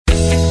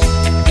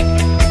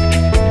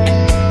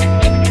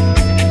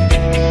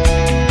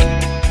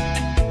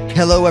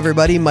Hello,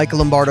 everybody. Michael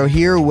Lombardo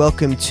here.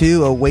 Welcome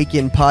to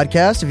Awaken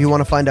Podcast. If you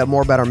want to find out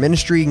more about our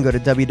ministry, you can go to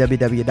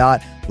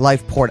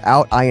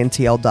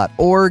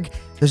www.lifepouredoutintl.org.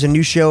 There's a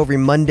new show every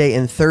Monday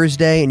and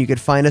Thursday, and you can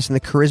find us in the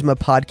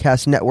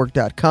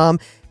charismapodcastnetwork.com,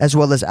 as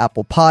well as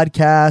Apple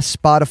Podcasts,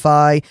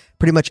 Spotify,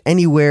 pretty much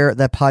anywhere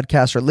that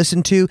podcasts are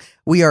listened to.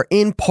 We are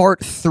in part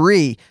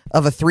 3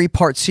 of a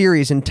 3-part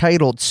series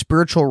entitled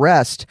Spiritual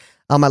Rest.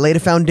 I laid a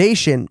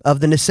foundation of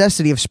the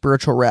necessity of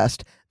spiritual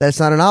rest, that it's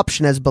not an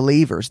option as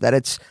believers, that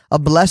it's a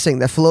blessing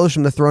that flows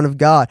from the throne of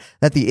God,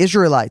 that the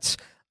Israelites,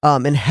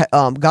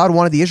 God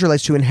wanted the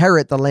Israelites to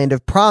inherit the land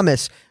of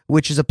promise,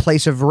 which is a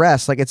place of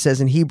rest, like it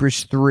says in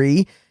Hebrews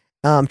 3,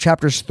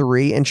 chapters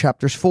 3 and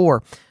chapters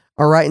 4.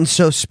 All right, and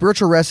so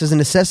spiritual rest is a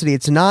necessity.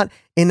 It's not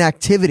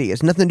inactivity.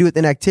 It's nothing to do with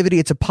inactivity.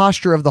 It's a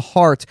posture of the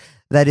heart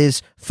that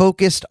is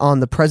focused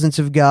on the presence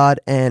of God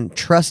and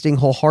trusting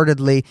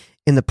wholeheartedly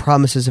in the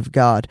promises of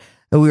God.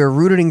 That we are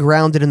rooted and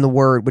grounded in the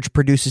Word, which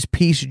produces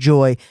peace,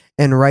 joy,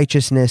 and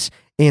righteousness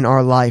in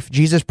our life.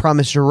 Jesus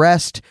promised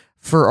rest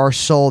for our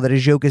soul, that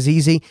his yoke is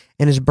easy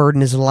and his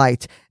burden is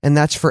light. And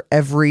that's for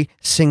every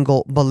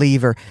single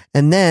believer.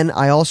 And then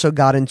I also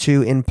got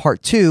into, in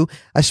part 2,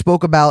 I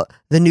spoke about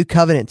the new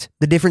covenant,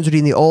 the difference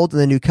between the old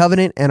and the new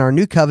covenant. And our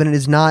new covenant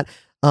is not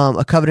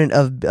a covenant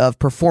of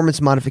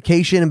performance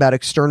modification, about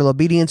external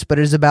obedience, but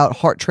it is about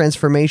heart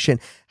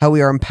transformation, how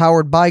we are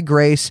empowered by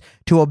grace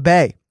to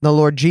obey the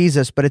Lord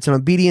Jesus, but it's an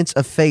obedience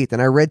of faith.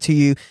 And I read to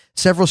you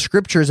several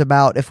scriptures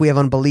about if we have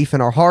unbelief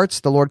in our hearts,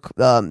 the Lord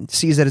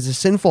sees that as a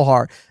sinful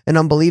heart, an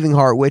unbelieving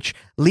heart, which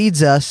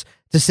leads us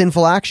to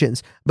sinful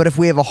actions. But if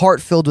we have a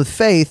heart filled with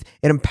faith,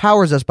 it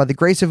empowers us by the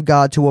grace of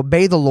God to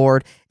obey the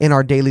Lord in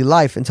our daily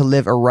life and to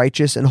live a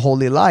righteous and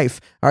holy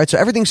life. All right, so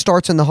everything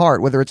starts in the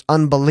heart, whether it's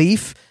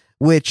unbelief,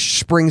 which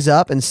springs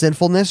up in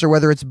sinfulness, or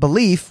whether it's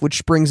belief, which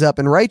springs up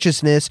in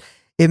righteousness.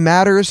 It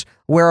matters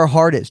where our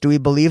heart is. Do we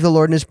believe the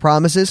Lord and his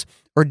promises,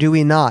 or do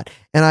we not?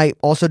 And I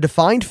also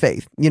defined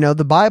faith. You know,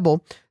 the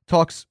Bible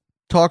talks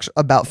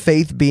about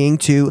faith being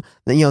to,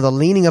 the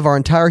leaning of our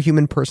entire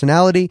human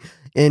personality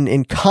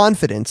in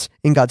confidence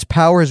in God's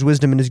power, his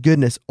wisdom, and his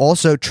goodness.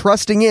 Also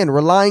trusting in,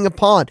 relying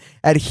upon,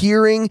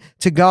 adhering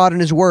to God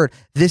and his word.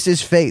 This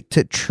is faith,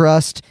 to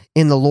trust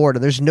in the Lord.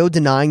 And there's no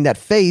denying that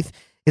faith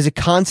is a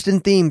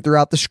constant theme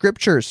throughout the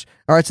scriptures.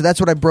 All right, so that's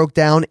what I broke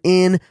down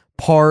in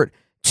part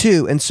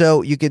 2. And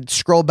so you could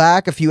scroll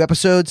back a few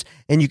episodes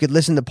and you could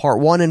listen to part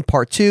 1 and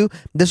part 2.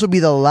 This will be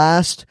the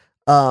last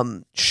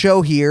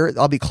show here.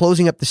 I'll be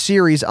closing up the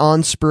series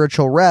on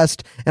spiritual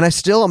rest. And I'm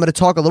going to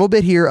talk a little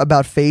bit here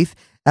about faith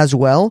as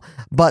well.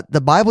 But the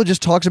Bible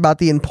just talks about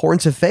the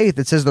importance of faith.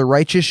 It says the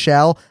righteous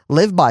shall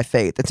live by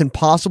faith. It's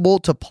impossible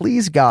to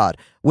please God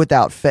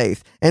without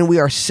faith. And we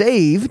are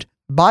saved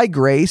by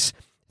grace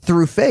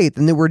through faith,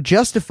 and then we're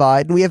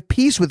justified, and we have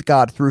peace with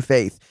God through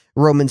faith,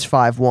 Romans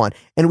 5:1,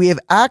 and we have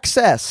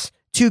access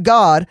to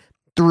God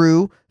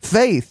through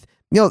faith.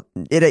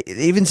 It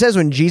even says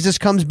when Jesus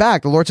comes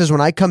back, the Lord says, when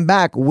I come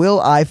back,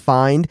 will I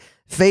find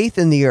faith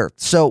in the earth?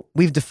 So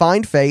we've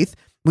defined faith.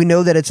 We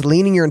know that it's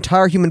leaning your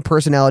entire human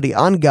personality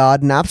on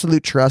God in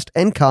absolute trust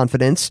and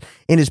confidence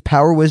in his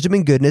power, wisdom,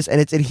 and goodness,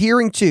 and it's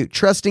adhering to,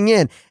 trusting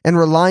in, and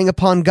relying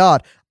upon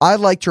God. I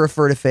like to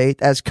refer to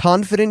faith as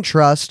confident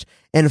trust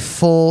and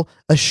full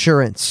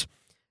assurance.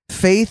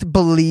 Faith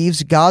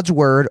believes God's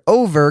word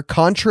over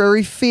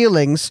contrary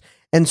feelings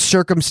and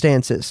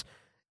circumstances.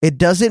 It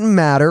doesn't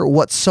matter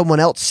what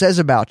someone else says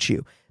about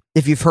you.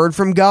 If you've heard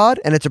from God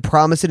and it's a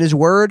promise in his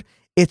word,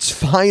 it's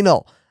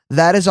final.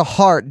 That is a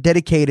heart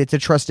dedicated to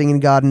trusting in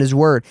God and his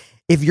word.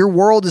 If your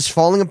world is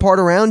falling apart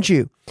around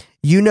you,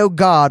 you know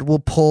God will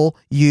pull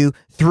you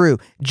through.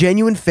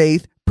 Genuine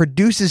faith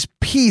produces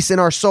peace in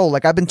our soul,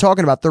 like I've been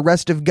talking about, the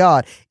rest of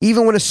God,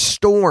 even when a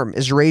storm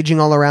is raging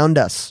all around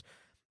us.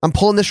 I'm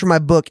pulling this from my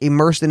book,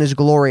 Immersed in His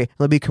Glory.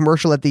 There'll be a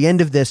commercial at the end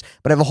of this,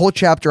 but I have a whole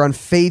chapter on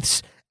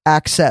faith's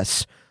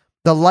access.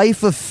 The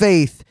life of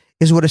faith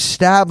is what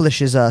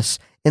establishes us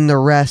in the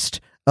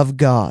rest of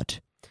God.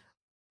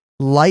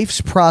 Life's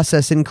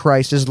process in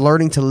Christ is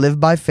learning to live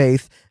by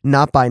faith,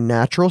 not by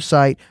natural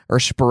sight or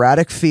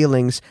sporadic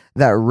feelings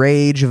that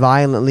rage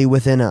violently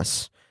within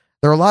us.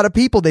 There are a lot of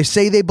people, they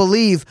say they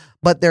believe,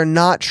 but they're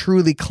not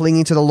truly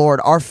clinging to the Lord.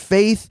 Our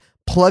faith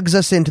plugs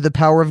us into the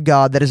power of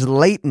God that is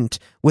latent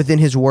within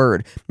his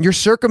word. Your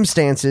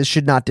circumstances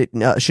should not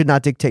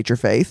dictate your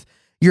faith.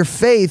 Your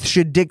faith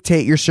should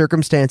dictate your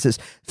circumstances.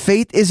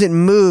 Faith isn't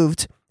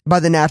moved by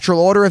the natural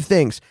order of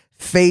things.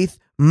 Faith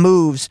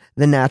moves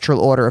the natural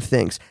order of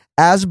things.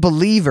 As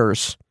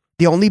believers,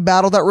 the only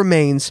battle that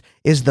remains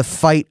is the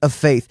fight of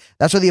faith.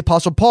 That's what the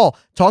Apostle Paul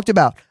talked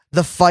about.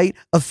 The fight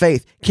of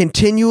faith,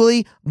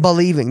 continually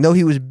believing. Though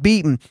he was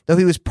beaten, though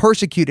he was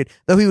persecuted,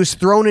 though he was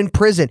thrown in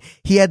prison,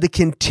 he had to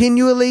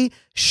continually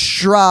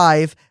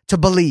strive to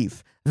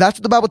believe. That's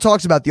what the Bible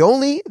talks about. The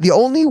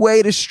only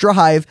way to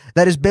strive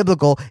that is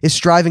biblical is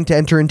striving to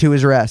enter into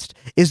his rest,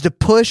 is to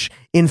push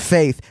in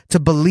faith, to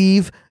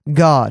believe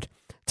God.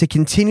 to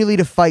continually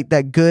to fight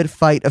that good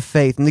fight of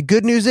faith. And the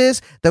good news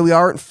is that we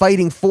aren't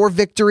fighting for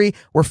victory,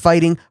 we're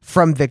fighting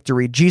from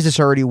victory. Jesus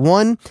already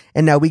won,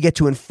 and now we get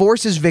to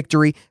enforce his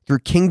victory through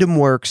kingdom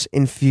works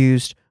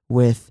infused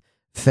with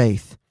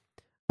faith.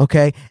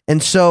 Okay?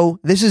 And so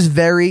this is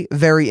very,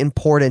 very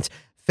important.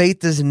 Faith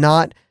does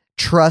not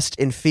trust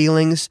in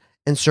feelings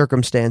and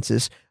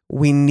circumstances.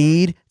 We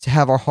need to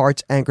have our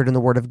hearts anchored in the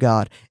Word of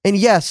God. And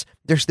yes,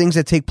 there's things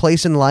that take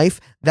place in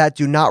life that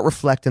do not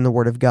reflect in the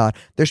Word of God.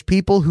 There's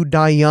people who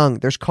die young.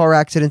 There's car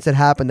accidents that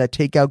happen that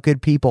take out good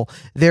people.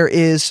 There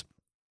is,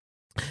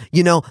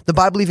 the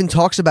Bible even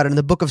talks about it in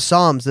the book of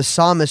Psalms. The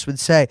psalmist would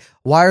say,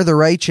 why are the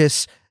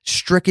righteous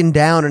stricken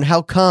down, and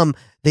how come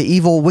the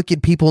evil,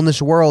 wicked people in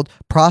this world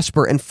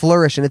prosper and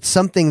flourish? And it's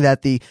something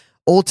that the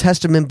Old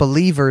Testament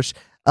believers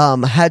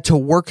had to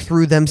work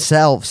through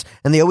themselves.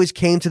 And they always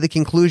came to the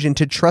conclusion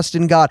to trust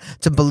in God,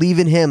 to believe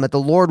in him, that the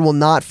Lord will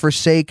not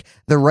forsake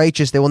the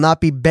righteous. They will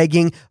not be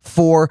begging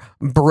for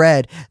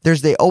bread.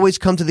 They always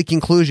come to the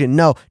conclusion,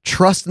 no,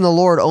 trust in the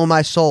Lord, O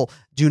my soul.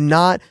 Do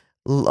not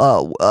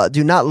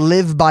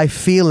live by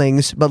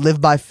feelings, but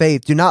live by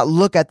faith. Do not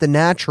look at the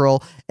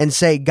natural and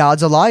say,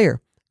 God's a liar.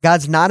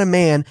 God's not a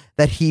man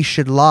that he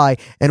should lie.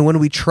 And when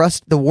we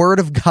trust, the Word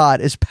of God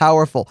is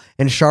powerful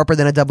and sharper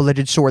than a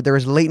double-edged sword. There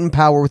is latent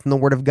power within the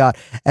Word of God.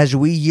 As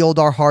we yield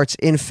our hearts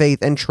in faith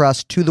and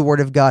trust to the Word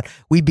of God,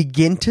 we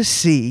begin to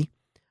see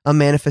a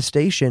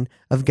manifestation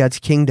of God's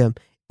kingdom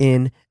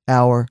in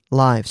our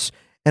lives.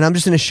 And I'm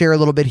just going to share a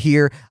little bit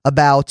here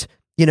about,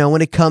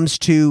 when it comes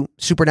to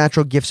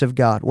supernatural gifts of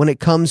God, when it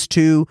comes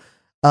to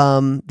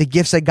the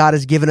gifts that God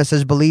has given us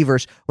as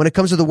believers, when it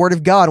comes to the Word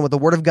of God and what the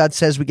Word of God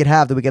says we could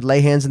have, that we could lay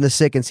hands on the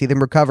sick and see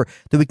them recover,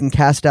 that we can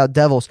cast out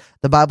devils.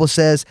 The Bible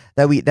says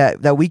that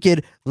we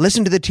could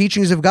listen to the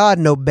teachings of God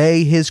and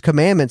obey his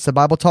commandments. The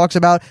Bible talks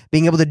about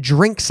being able to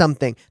drink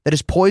something that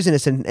is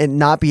poisonous and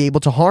not be able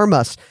to harm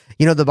us.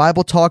 The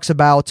Bible talks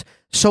about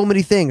so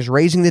many things,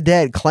 raising the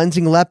dead,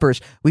 cleansing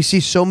lepers. We see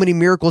so many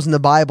miracles in the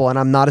Bible, and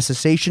I'm not a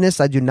cessationist.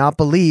 I do not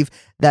believe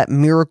that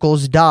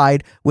miracles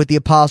died with the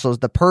apostles.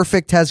 The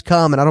perfect has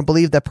come, and I don't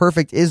believe that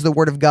perfect is the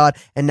Word of God.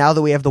 And now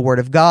that we have the Word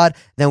of God,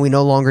 then we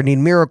no longer need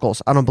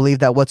miracles. I don't believe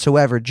that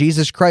whatsoever.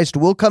 Jesus Christ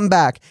will come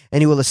back,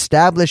 and he will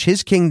establish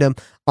his kingdom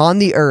on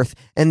the earth,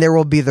 and there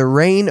will be the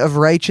reign of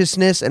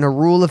righteousness and a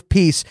rule of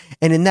peace.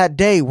 And in that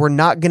day, we're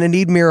not going to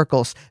need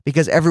miracles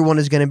because everyone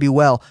is going to be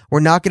well.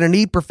 We're not going to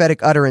need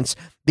prophetic utterance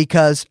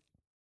because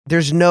we're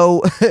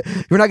not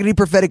going to need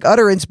prophetic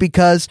utterance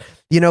because,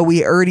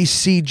 we already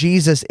see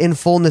Jesus in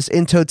fullness,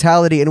 in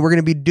totality, and we're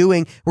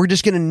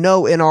just going to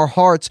know in our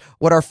hearts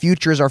what our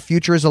future is. Our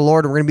future is the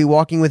Lord, and we're going to be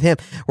walking with him.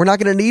 We're not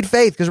going to need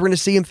faith because we're going to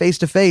see him face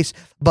to face,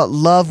 but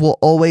love will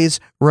always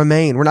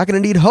remain. We're not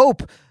going to need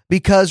hope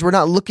because we're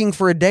not looking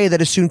for a day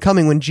that is soon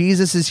coming. When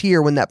Jesus is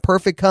here, when that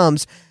perfect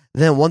comes,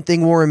 then one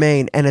thing will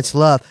remain, and it's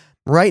love.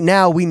 Right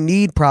now, we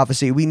need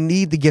prophecy. We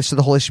need the gifts of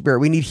the Holy Spirit.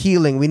 We need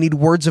healing. We need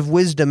words of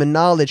wisdom and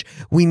knowledge.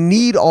 We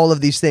need all of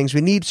these things.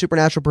 We need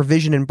supernatural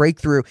provision and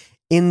breakthrough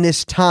in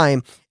this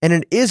time. And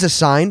it is a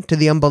sign to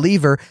the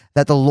unbeliever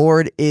that the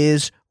Lord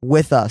is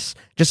with us.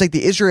 Just like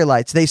the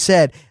Israelites, they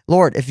said,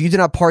 Lord, if you do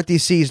not part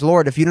these seas,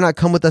 Lord, if you do not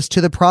come with us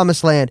to the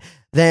promised land,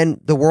 then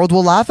the world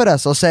will laugh at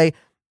us. They'll say,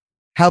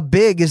 how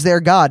big is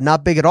their God?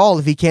 Not big at all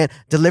if he can't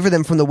deliver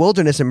them from the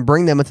wilderness and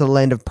bring them into the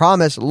land of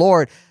promise.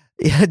 Lord,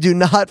 do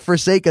not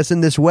forsake us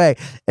in this way.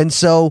 And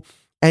so,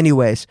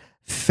 anyways,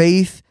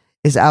 faith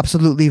is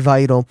absolutely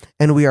vital,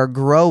 and we are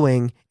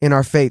growing in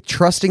our faith,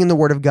 trusting in the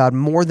Word of God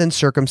more than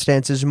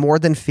circumstances, more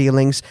than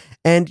feelings.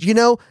 And,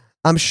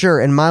 I'm sure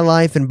in my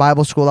life, in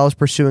Bible school, I was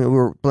pursuing it. We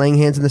were laying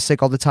hands on the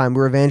sick all the time. We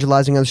were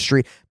evangelizing on the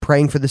street,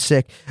 praying for the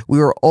sick. We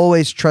were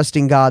always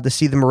trusting God to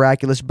see the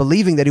miraculous,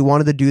 believing that he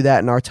wanted to do that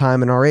in our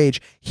time and our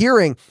age,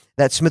 hearing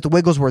that Smith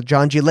Wigglesworth,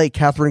 John G. Lake,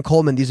 Catherine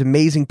Coleman, these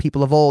amazing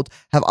people of old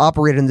have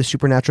operated in the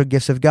supernatural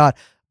gifts of God.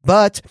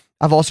 But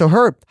I've also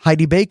heard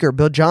Heidi Baker,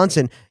 Bill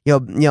Johnson,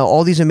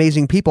 all these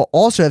amazing people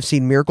also have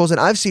seen miracles,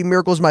 and I've seen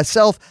miracles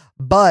myself,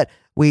 but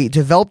we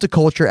developed a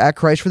culture at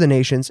Christ for the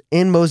Nations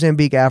in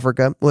Mozambique,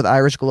 Africa, with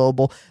Iris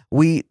Global.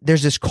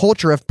 There's this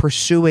culture of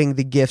pursuing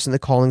the gifts and the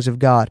callings of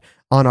God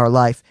on our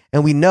life.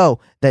 And we know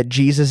that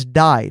Jesus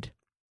died.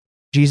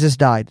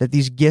 That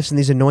these gifts and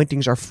these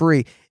anointings are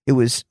free. It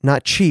was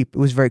not cheap. It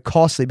was very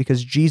costly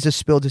because Jesus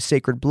spilled his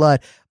sacred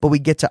blood, but we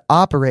get to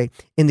operate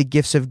in the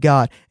gifts of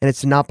God. And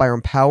it's not by our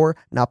own power,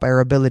 not by our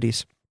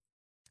abilities.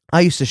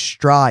 I used to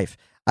strive.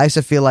 I used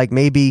to feel like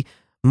maybe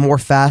more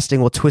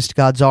fasting will twist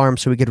God's arm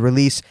so we could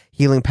release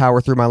healing power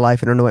through my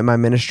life and anoint my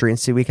ministry, and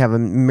see we could have a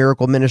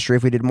miracle ministry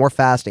if we did more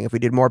fasting, if we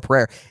did more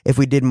prayer, if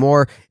we did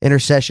more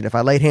intercession. If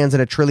I laid hands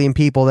on 1 trillion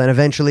people, then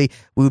eventually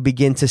we would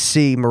begin to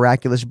see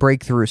miraculous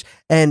breakthroughs.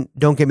 And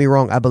don't get me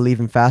wrong, I believe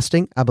in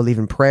fasting, I believe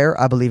in prayer,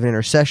 I believe in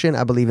intercession,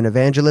 I believe in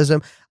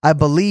evangelism, I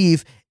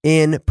believe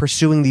in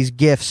pursuing these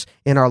gifts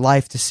in our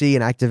life to see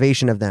an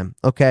activation of them,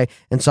 okay?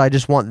 And so I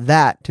just want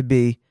that to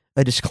be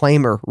a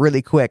disclaimer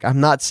really quick.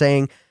 I'm not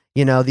saying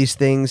these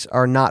things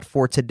are not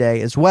for today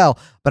as well.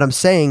 But I'm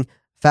saying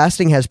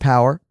fasting has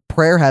power,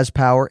 Prayer has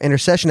power.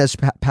 Intercession has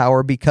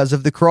power because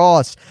of the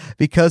cross,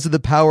 because of the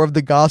power of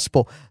the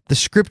gospel. The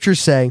scriptures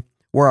say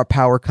where our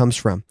power comes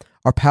from.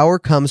 Our power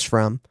comes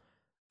from,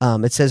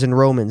 it says in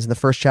Romans, in the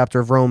first chapter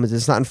of Romans,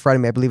 it's not in front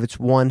of me, I believe it's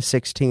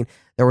 1:16,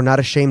 that we're not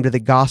ashamed of the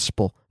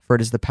gospel, for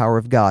it is the power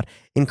of God.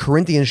 In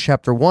Corinthians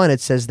chapter 1, it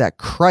says that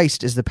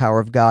Christ is the power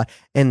of God,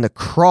 and the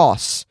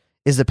cross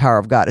is the power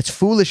of God. It's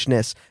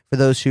foolishness for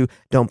those who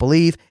don't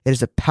believe. It is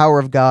the power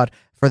of God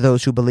for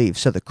those who believe.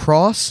 So the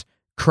cross,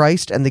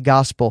 Christ, and the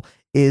gospel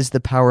is the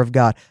power of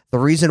God. The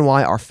reason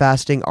why our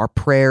fasting, our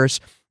prayers,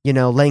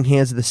 laying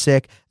hands on the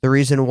sick, the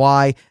reason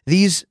why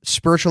these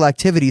spiritual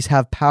activities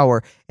have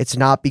power, it's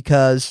not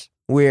because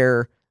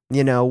we're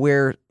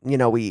mustering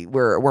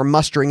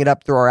it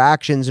up through our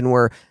actions and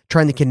we're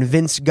trying to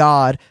convince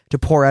God to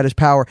pour out his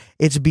power.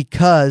 It's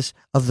because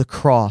of the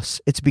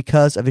cross. It's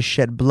because of his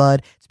shed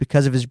blood. It's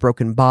because of his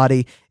broken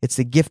body. It's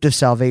the gift of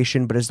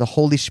salvation, but it's the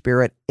Holy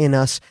Spirit in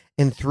us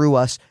and through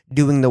us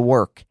doing the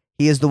work.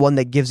 He is the one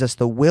that gives us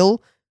the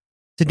will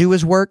to do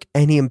his work,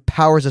 and he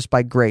empowers us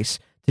by grace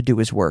to do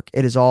his work.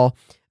 It is all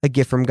a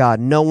gift from God.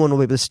 No one will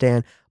be able to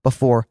stand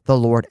before the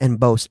Lord and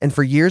boast. And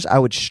for years, I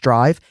would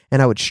strive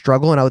and I would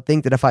struggle, and I would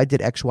think that if I did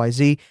X, Y,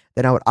 Z,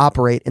 then I would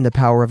operate in the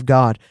power of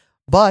God.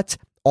 But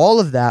all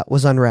of that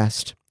was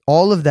unrest.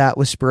 All of that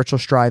was spiritual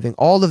striving.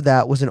 All of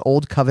that was an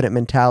old covenant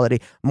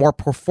mentality, more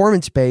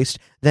performance-based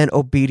than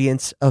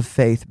obedience of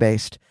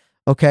faith-based.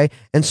 Okay?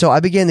 And so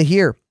I began to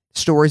hear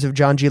stories of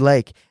John G.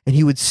 Lake, and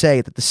he would say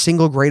that the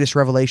single greatest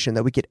revelation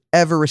that we could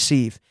ever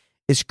receive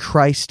is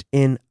Christ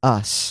in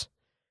us.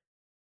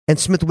 And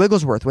Smith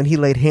Wigglesworth, when he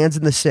laid hands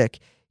on the sick,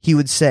 he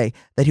would say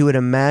that he would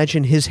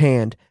imagine his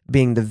hand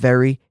being the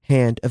very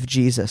hand of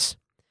Jesus.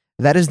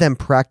 That is them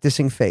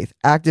practicing faith,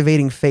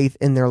 activating faith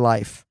in their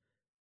life.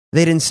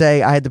 They didn't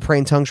say, I had to pray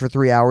in tongues for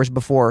 3 hours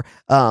before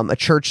a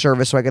church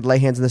service so I could lay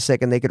hands on the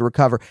sick and they could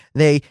recover.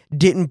 They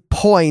didn't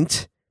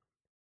point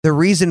the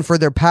reason for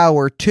their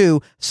power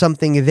to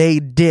something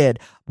they did,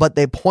 but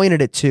they pointed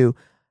it to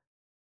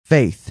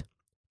faith,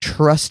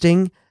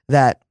 trusting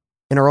that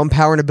in our own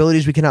power and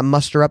abilities, we cannot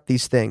muster up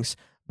these things,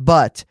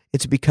 but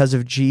it's because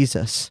of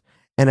Jesus.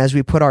 And as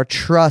we put our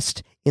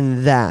trust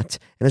in that,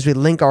 and as we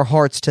link our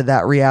hearts to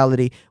that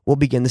reality, we'll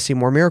begin to see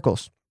more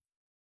miracles.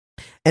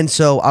 And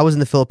so I was in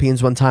the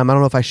Philippines one time. I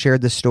don't know if I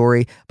shared this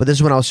story, but this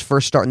is when I was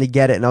first starting to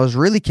get it. And I was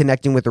really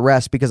connecting with the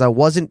rest because I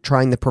wasn't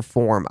trying to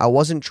perform. I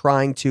wasn't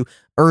trying to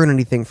earn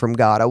anything from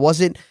God. I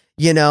wasn't,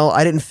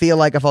 I didn't feel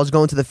like if I was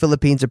going to the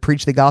Philippines to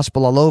preach the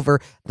gospel all over,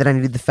 that I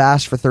needed to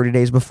fast for 30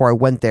 days before I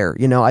went there.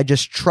 I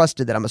just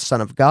trusted that I'm a son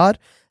of God,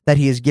 that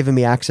he has given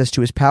me access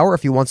to his power.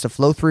 If he wants to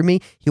flow through me,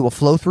 he will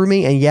flow through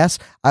me. And yes,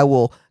 I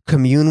will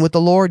commune with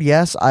the Lord.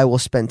 Yes, I will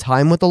spend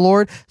time with the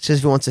Lord. So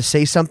if he wants to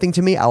say something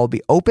to me, I will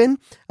be open.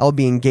 I will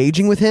be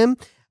engaging with him.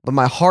 But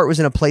my heart was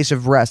in a place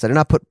of rest. I did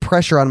not put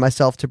pressure on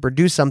myself to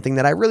produce something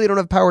that I really don't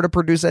have power to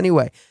produce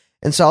anyway.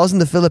 And so I was in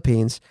the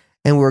Philippines,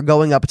 and we were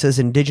going up to this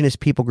indigenous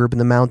people group in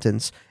the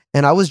mountains.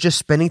 And I was just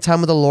spending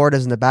time with the Lord. I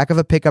was in the back of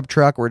a pickup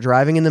truck. We're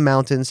driving in the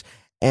mountains,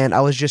 and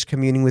I was just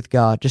communing with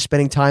God, just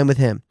spending time with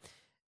him,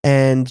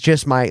 and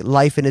just my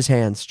life in his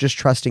hands, just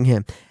trusting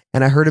him.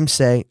 And I heard him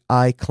say,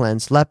 I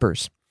cleanse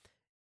lepers.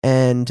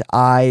 And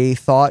I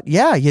thought,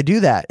 yeah, you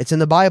do that. It's in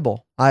the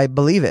Bible. I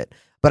believe it.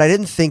 But I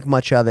didn't think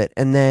much of it.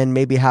 And then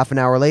maybe half an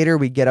hour later,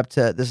 we'd get up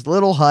to this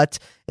little hut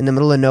in the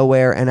middle of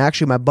nowhere. And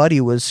actually, my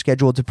buddy was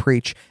scheduled to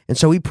preach. And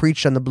so he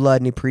preached on the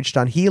blood and he preached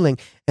on healing.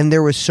 And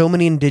there was so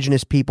many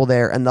indigenous people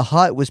there. And the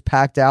hut was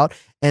packed out.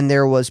 And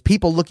there was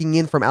people looking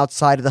in from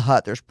outside of the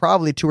hut. There's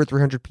probably 200 or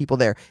 300 people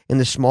there in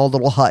this small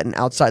little hut and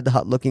outside the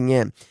hut looking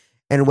in.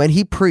 And when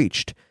he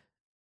preached,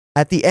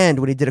 at the end,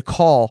 when he did a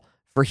call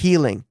for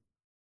healing,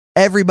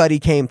 everybody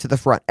came to the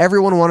front.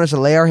 Everyone wanted us to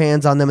lay our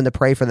hands on them and to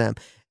pray for them.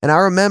 And I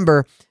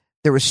remember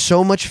there was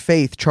so much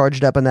faith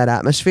charged up in that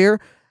atmosphere.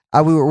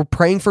 We were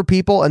praying for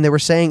people, and they were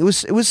saying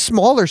it was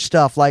smaller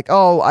stuff like,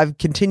 oh, I've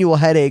continual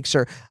headaches,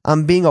 or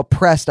I'm being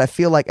oppressed. I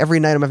feel like every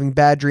night I'm having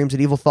bad dreams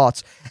and evil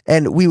thoughts.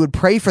 And we would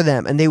pray for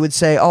them, and they would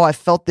say, oh, I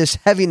felt this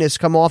heaviness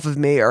come off of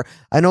me, or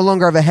I no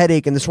longer have a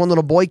headache. And this one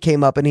little boy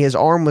came up, and his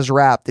arm was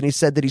wrapped, and he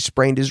said that he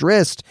sprained his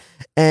wrist.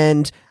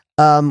 And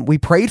we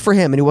prayed for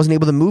him, and he wasn't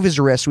able to move his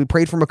wrist. We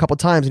prayed for him a couple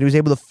times, and he was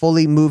able to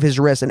fully move his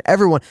wrist. And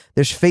everyone,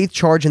 there's faith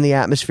charge in the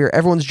atmosphere.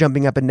 Everyone's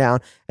jumping up and down.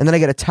 And then I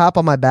get a tap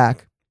on my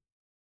back,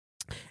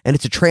 and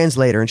it's a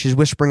translator, and she's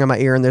whispering in my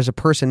ear, and there's a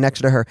person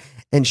next to her,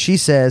 and she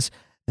says,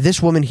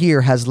 this woman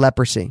here has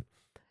leprosy.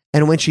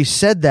 And when she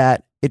said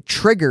that, it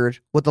triggered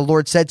what the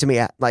Lord said to me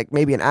at like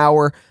maybe an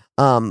hour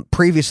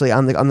previously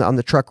on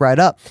the truck ride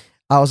up.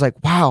 I was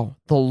like, wow,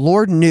 the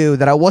Lord knew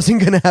that I wasn't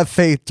going to have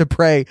faith to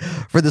pray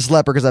for this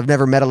leper because I've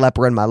never met a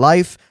leper in my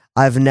life.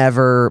 Just in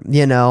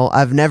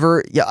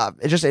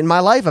my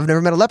life, I've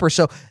never met a leper.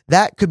 So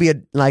that could be a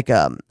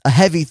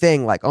heavy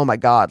thing. Like, oh my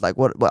God, like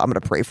what I'm going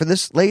to pray for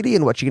this lady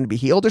and what she's going to be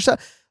healed or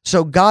something.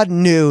 So God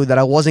knew that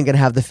I wasn't going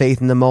to have the faith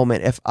in the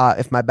moment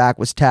if my back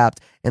was tapped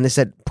and they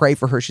said, pray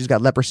for her. She's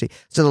got leprosy.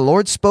 So the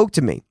Lord spoke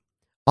to me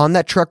on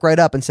that truck ride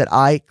up and said,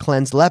 I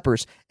cleanse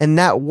lepers. And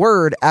that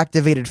word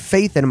activated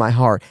faith in my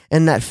heart.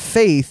 And that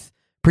faith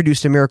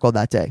produced a miracle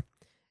that day.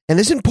 And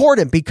this is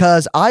important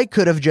because I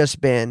could have just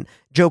been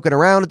joking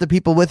around with the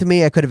people with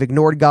me. I could have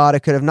ignored God. I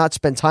could have not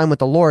spent time with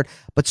the Lord.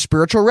 But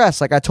spiritual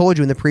rest, like I told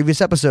you in the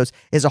previous episodes,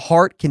 is a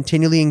heart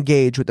continually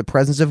engaged with the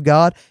presence of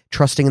God,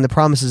 trusting in the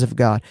promises of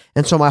God.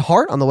 And so my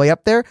heart on the way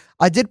up there,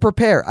 I did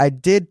prepare. I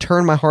did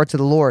turn my heart to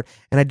the Lord,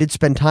 and I did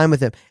spend time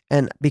with him.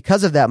 And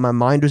because of that, my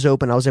mind was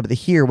open. I was able to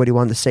hear what he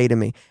wanted to say to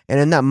me. And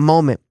in that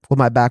moment, when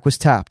my back was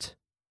tapped,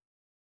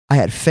 I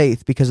had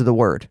faith because of the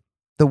word.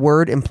 The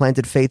word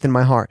implanted faith in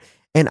my heart.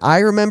 And I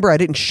remember I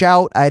didn't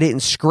shout, I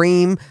didn't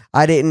scream,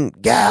 I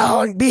didn't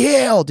go and be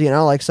healed,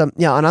 like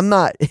and I'm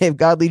not, if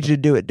God leads you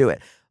to do it, do it.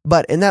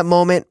 But in that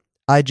moment,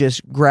 I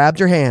just grabbed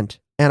her hand,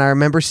 and I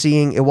remember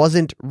seeing it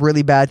wasn't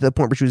really bad to the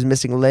point where she was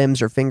missing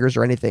limbs or fingers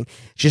or anything.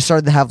 She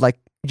started to have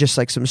just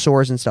some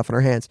sores and stuff on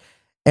her hands.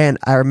 And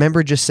I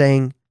remember just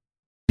saying,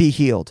 be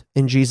healed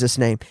in Jesus'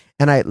 name.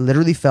 And I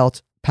literally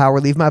felt power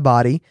leave my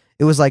body.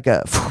 It was like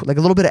a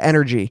little bit of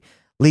energy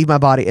leave my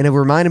body. And it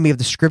reminded me of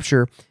the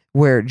scripture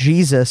where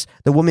Jesus,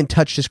 the woman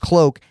touched his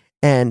cloak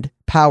and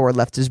power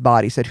left his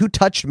body. He said, who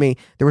touched me?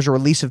 There was a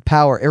release of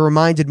power. It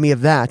reminded me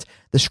of that.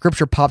 The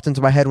scripture popped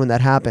into my head when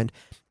that happened.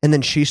 And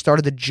then she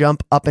started to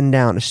jump up and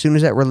down. As soon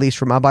as that released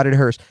from my body to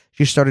hers,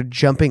 she started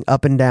jumping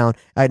up and down.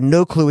 I had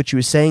no clue what she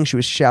was saying. She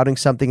was shouting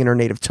something in her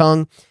native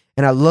tongue.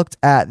 And I looked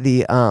at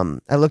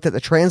the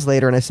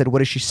translator and I said,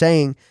 what is she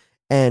saying?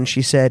 And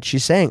she's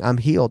saying, I'm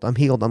healed,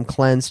 I'm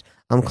cleansed,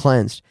 I'm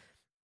cleansed.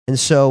 And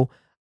so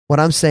what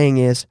I'm saying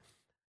is,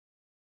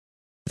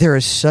 there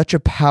is such a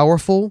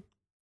powerful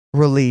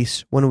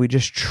release when we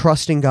just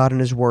trust in God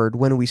and his word,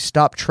 when we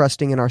stop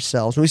trusting in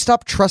ourselves, when we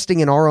stop trusting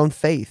in our own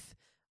faith.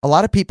 A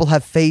lot of people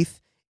have faith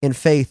in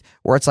faith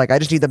where it's like, I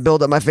just need to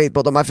build up my faith.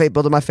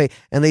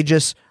 And they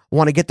just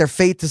want to get their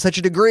faith to such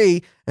a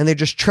degree, and they're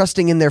just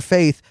trusting in their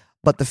faith.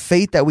 But the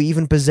faith that we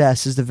even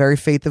possess is the very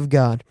faith of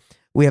God.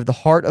 We have the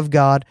heart of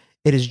God.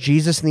 It is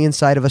Jesus in the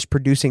inside of us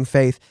producing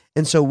faith.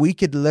 And so we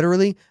could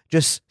literally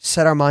just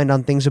set our mind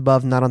on things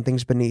above, not on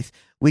things beneath.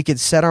 We could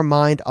set our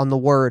mind on the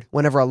word.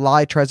 Whenever a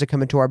lie tries to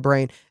come into our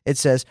brain, it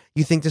says,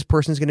 you think this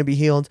person's going to be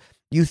healed?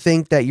 You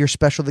think that you're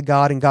special to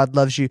God and God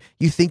loves you?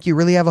 You think you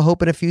really have a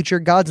hope in a future?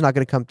 God's not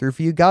going to come through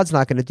for you. God's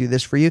not going to do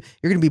this for you.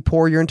 You're going to be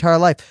poor your entire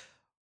life.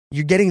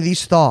 You're getting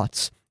these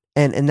thoughts.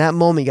 And in that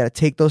moment, you got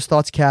to take those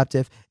thoughts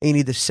captive, and you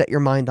need to set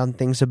your mind on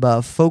things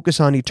above. Focus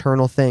on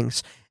eternal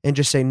things and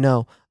just say,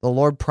 no, the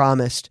Lord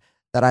promised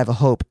that I have a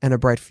hope and a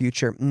bright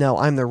future. No,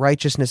 I'm the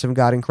righteousness of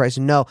God in Christ.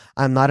 No,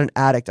 I'm not an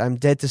addict. I'm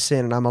dead to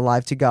sin and I'm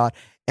alive to God.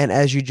 And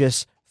as you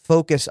just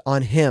focus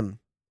on him,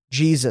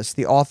 Jesus,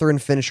 the author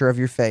and finisher of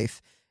your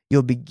faith,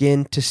 you'll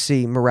begin to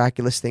see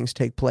miraculous things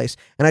take place.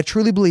 And I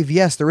truly believe,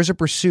 yes, there is a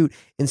pursuit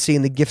in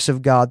seeing the gifts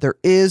of God. There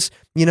is,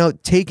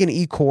 take an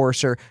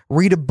e-course or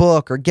read a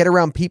book or get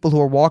around people who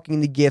are walking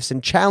in the gifts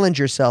and challenge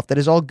yourself. That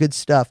is all good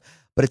stuff,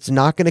 but it's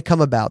not going to come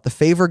about. The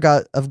favor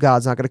of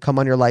God's not going to come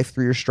on your life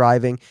through your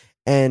striving,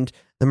 and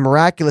the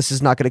miraculous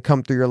is not going to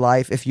come through your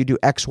life if you do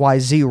X, Y,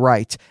 Z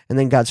right, and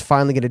then God's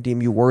finally going to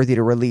deem you worthy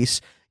to release,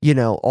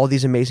 all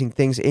these amazing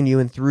things in you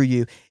and through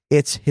you.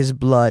 It's his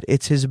blood.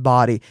 It's his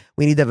body.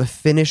 We need to have a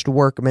finished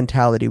work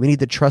mentality. We need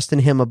to trust in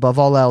him above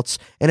all else.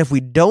 And if we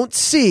don't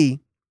see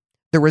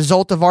the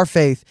result of our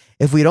faith,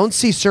 if we don't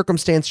see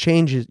circumstance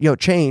change,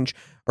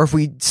 or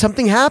if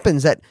something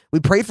happens that we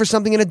prayed for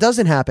something and it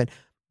doesn't happen,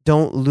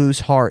 don't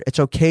lose heart. It's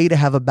okay to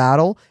have a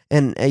battle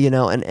and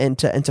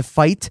to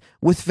fight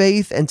with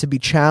faith and to be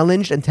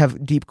challenged and to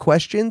have deep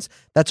questions.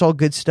 That's all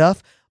good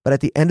stuff. But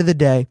at the end of the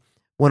day,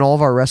 when all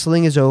of our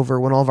wrestling is over,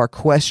 when all of our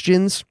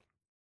questions,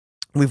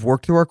 we've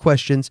worked through our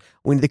questions,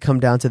 we need to come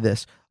down to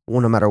this.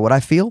 Well, no matter what I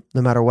feel,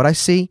 no matter what I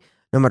see,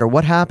 no matter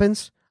what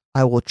happens,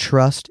 I will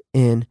trust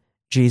in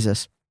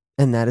Jesus.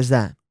 And that is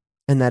that.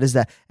 And that is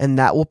that. And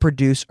that will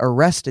produce a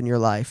rest in your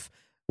life,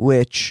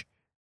 which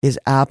is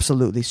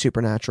absolutely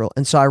supernatural.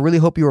 And so I really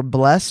hope you were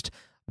blessed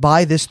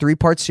by this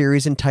 3-part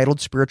series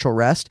entitled Spiritual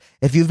Rest.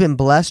 If you've been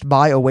blessed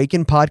by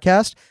Awaken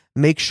Podcast,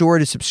 make sure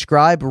to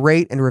subscribe,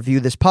 rate, and review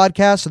this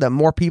podcast so that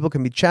more people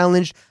can be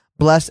challenged,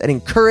 blessed, and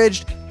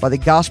encouraged by the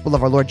gospel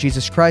of our Lord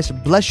Jesus Christ.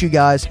 Bless you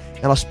guys,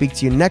 and I'll speak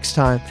to you next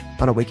time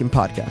on Awaken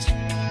Podcast.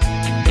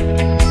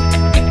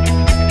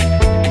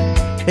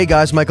 Hey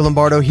guys, Michael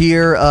Lombardo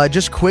here.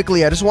 Just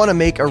quickly, I just want to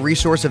make a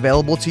resource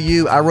available to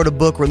you. I wrote a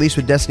book released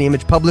with Destiny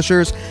Image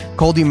Publishers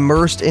called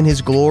Immersed in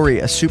His Glory,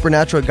 a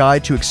supernatural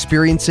guide to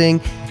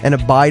experiencing and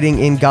abiding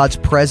in God's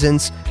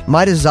presence.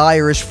 My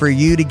desire is for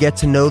you to get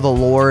to know the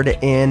Lord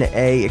in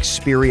a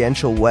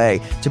experiential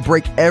way, to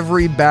break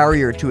every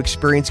barrier to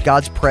experience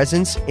God's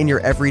presence in your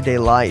everyday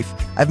life.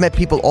 I've met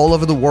people all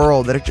over the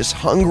world that are just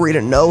hungry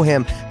to know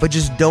Him, but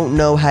just don't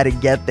know how to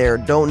get there,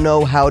 don't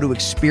know how to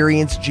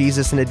experience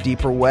Jesus in a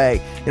deeper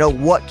way.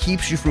 What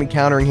keeps you from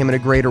encountering Him in a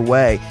greater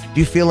way? Do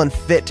you feel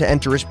unfit to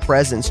enter His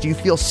presence? Do you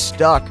feel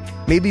stuck?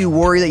 Maybe you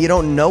worry that you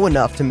don't know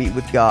enough to meet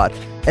with God.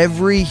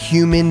 Every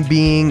human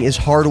being is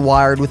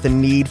hardwired with a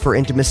need for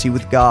intimacy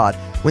with God.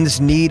 When this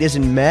need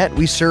isn't met,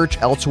 we search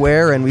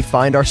elsewhere and we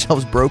find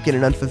ourselves broken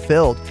and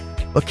unfulfilled.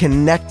 But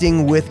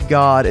connecting with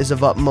God is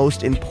of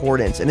utmost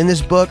importance. And in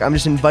this book, I'm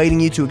just inviting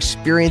you to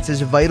experience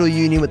this vital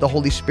union with the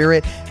Holy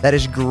Spirit that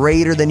is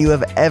greater than you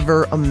have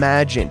ever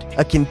imagined.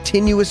 A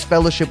continuous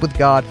fellowship with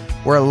God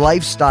where a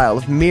lifestyle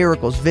of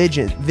miracles,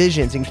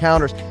 visions,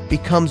 encounters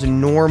becomes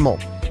normal.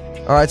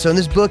 All right, so in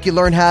this book, you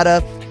learn how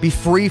to be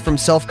free from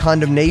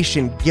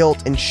self-condemnation,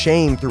 guilt, and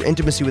shame through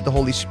intimacy with the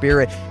Holy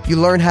Spirit. You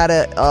learn how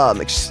to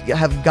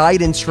have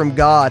guidance from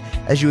God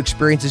as you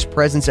experience His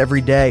presence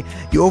every day.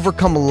 You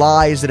overcome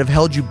lies that have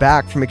held you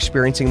back from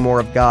experiencing more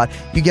of God.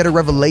 You get a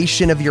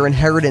revelation of your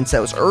inheritance that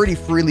was already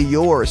freely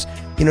yours,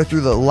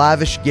 through the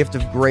lavish gift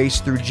of grace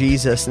through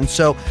Jesus. And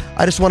so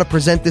I just want to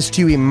present this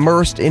to you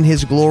immersed in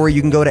His glory.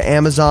 You can go to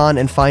Amazon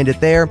and find it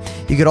there.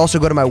 You could also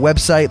go to my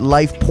website,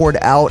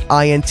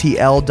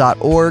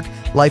 lifepouredoutintl.org.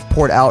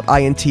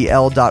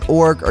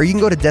 lifepouredoutintl.org, or you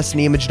can go to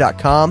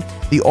destinyimage.com.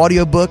 The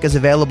audiobook is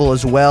available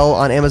as well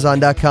on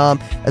amazon.com,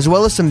 as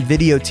well as some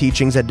video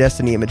teachings at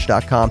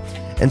destinyimage.com.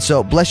 And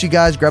so bless you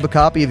guys. Grab a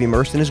copy of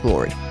Immersed in His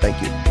Glory.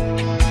 Thank you.